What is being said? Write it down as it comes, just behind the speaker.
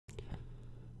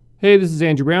Hey, this is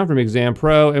Andrew Brown from Exam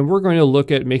Pro, and we're going to look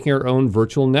at making our own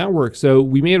virtual network. So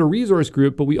we made a resource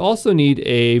group, but we also need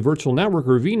a virtual network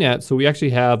or vNet, so we actually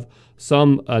have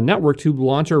some network to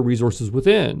launch our resources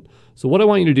within. So what I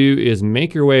want you to do is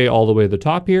make your way all the way to the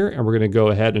top here, and we're going to go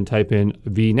ahead and type in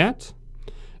vNet,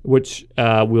 which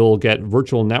will get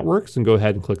virtual networks, and go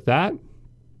ahead and click that.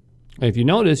 And if you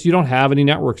notice, you don't have any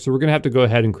networks, so we're going to have to go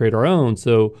ahead and create our own.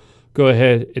 So go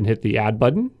ahead and hit the Add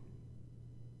button.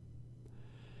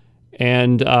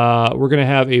 And we're going to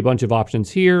have a bunch of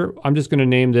options here. I'm just going to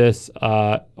name this,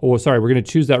 we're going to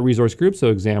choose that resource group, so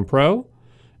Exam Pro.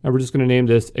 And we're just going to name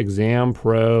this Exam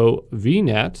Pro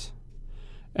vNet.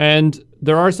 And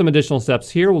there are some additional steps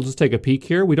here. We'll just take a peek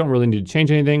here. We don't really need to change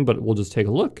anything, but we'll just take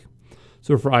a look.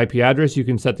 So for IP address, you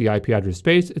can set the IP address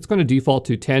space. It's going to default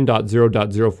to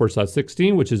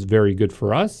 10.0.0/16, which is very good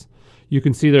for us. You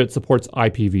can see that it supports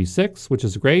IPv6, which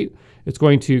is great. It's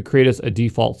going to create us a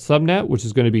default subnet, which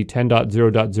is going to be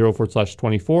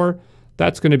 10.0.0/24.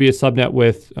 That's going to be a subnet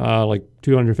with like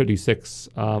 256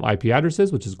 IP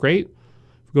addresses, which is great.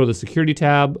 If we go to the security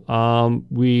tab,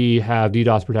 we have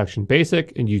DDoS protection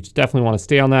basic, and you definitely want to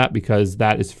stay on that because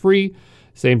that is free.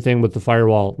 Same thing with the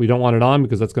firewall. We don't want it on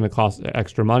because that's going to cost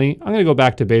extra money. I'm going to go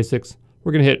back to basics.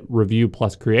 We're going to hit review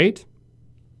plus create.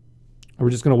 We're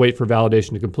just going to wait for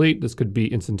validation to complete. This could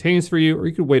be instantaneous for you, or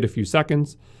you could wait a few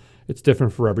seconds. It's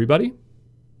different for everybody.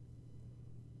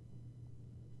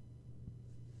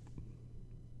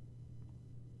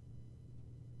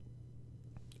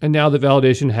 And now the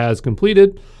validation has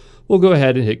completed. We'll go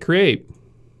ahead and hit create.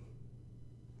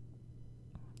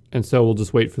 And so we'll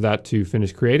just wait for that to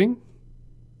finish creating.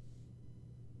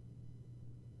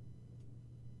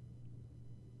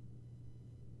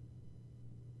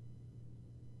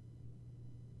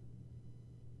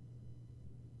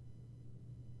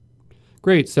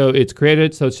 Great, so it's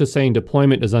created, so it's just saying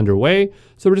deployment is underway.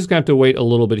 So we're just gonna have to wait a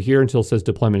little bit here until it says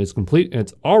deployment is complete, and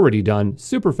it's already done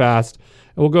super fast.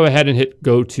 And we'll go ahead and hit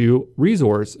go to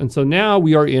resource. And so now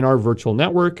we are in our virtual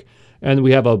network, and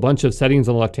we have a bunch of settings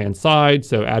on the left-hand side.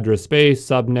 So address space,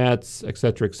 subnets, et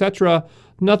cetera, et cetera.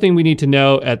 Nothing we need to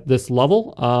know at this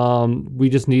level.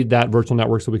 We just need that virtual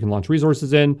network so we can launch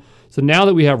resources in. So now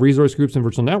that we have resource groups and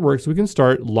virtual networks, we can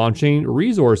start launching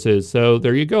resources. So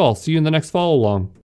there you go. I'll see you in the next follow along.